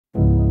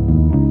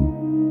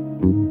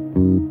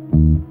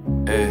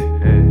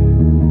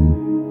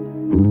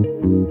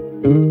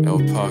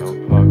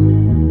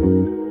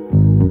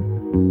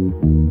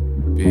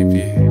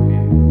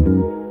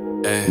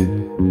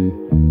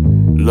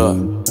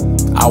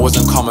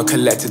wasn't calm and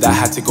collected, I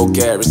had to go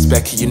get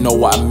respect, you know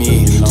what I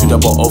mean.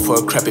 200 for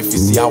a crap if you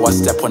see how I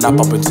step when I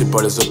bump into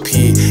brothers or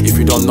P. If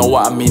you don't know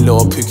what I mean,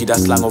 little pookie,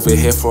 that's slang over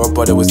here for a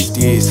brother with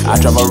steez. I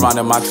drive around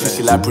in my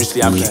Tusi like Bruce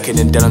Lee, I'm kicking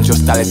in dead on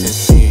just Dallas and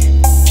C.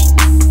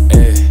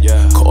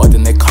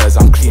 Coordinate colours,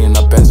 I'm cleaning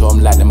up Benzo, I'm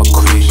like them a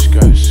queen.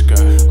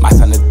 My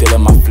son a dealer,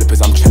 my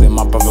flippers, I'm chilling,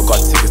 my brother got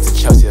tickets to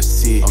Chelsea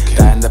FC.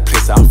 That in the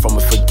place that I'm from,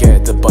 I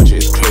forget, the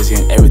budget is crazy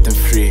and everything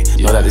free.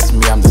 Know that it's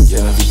me, I'm the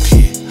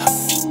MVP.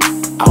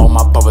 I want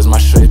my brothers, my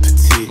shorty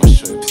petite.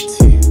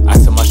 I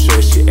tell my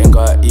shorty she ain't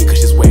gotta eat cause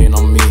she's waiting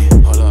on me.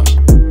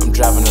 I'm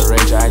driving a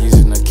Ranger, I ain't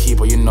using the key,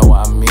 but you know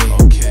what I mean.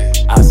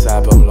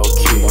 Outside but I'm low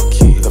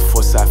key. The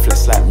foresight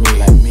flex like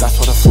me. That's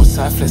what the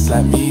foresight flex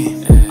like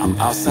me. I'm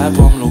outside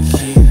but I'm low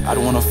key. I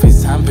don't wanna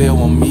FaceTime, babe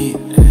on me.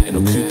 In a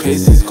coupe,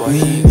 he's got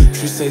heat.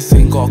 True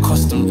say got a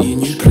custom E.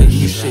 New plate,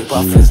 new shape,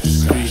 but I flex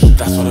discreet.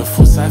 That's what the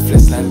foresight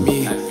flex like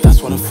me.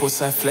 That's what the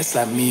foresight flex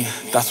like me.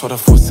 That's what the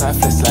foresight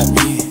flex like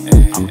me.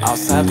 I'm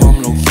outside but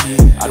I'm low key.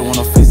 I don't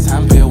wanna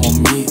FaceTime, babe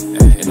on me.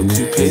 In a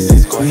coupe,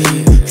 he's got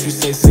heat. True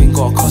say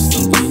got a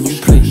custom E.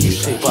 New plate, new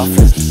shape, but I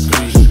flex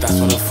discreet. That's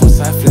what the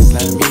foresight flex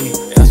like me.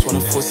 That's what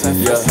the foresight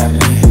flex like me.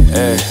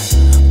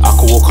 I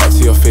could walk up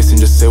to your face and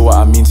just say what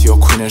I mean to your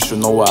queen and she'll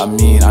know what I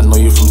mean. I know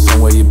you from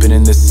somewhere, you've been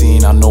in the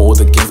scene. I know all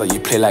the games that you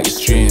play like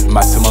extreme.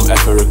 Maximum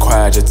effort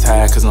required, you're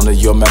tired, cause none of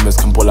your members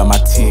can ball on my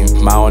team.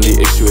 My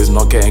only issue is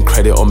not getting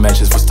credit or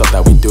mentions for stuff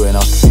that we do and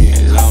I'll see.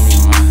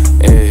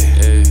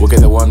 We'll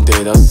get there one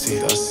day, they'll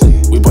see.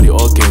 We body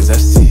all games,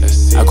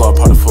 FC. I got a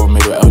product for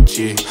made with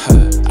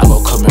LG. I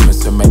got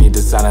commitments to many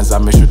designers, I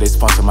make sure they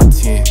sponsor my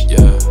team.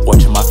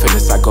 Watching my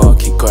fitness, I gotta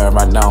keep going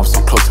right now, I'm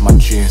so close to my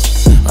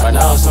dreams. Right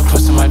now I'm so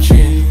close to my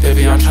dream.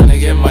 Baby, I'm trying to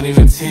get money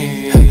for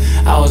team.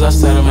 I was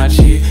outside of my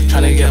G,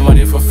 trying to get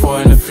money for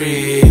 4 and a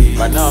free.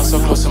 Right now I'm so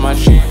close to my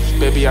dream.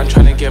 Baby, I'm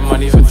trying to get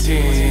money for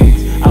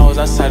team. I was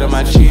outside of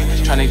my G,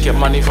 trying to get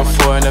money for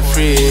 4 and a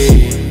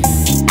free.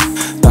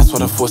 That's what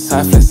the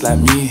foresight flex like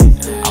me.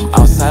 I'm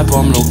outside but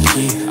I'm low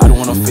key. I don't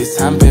wanna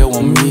FaceTime, babe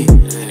on me.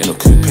 In a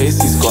coupe,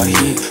 he's got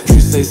heat. True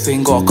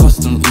say got a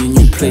custom E.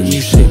 New plate,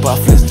 new shape, but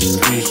I flex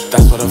discreet.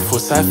 That's what the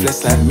foresight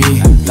flex like me.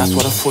 That's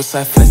what the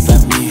foresight flex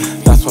like me.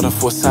 That's what the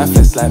foresight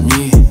flex like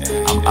me.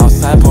 I'm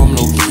outside but I'm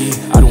low key.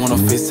 I don't wanna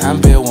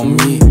FaceTime, babe on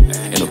me.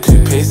 In a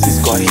coupe,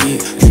 he's got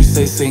heat. True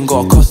say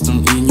got a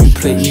custom E. New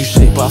plate, new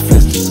shape, but I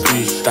flex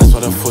discreet. That's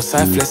what the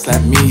foresight flex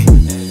like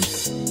me.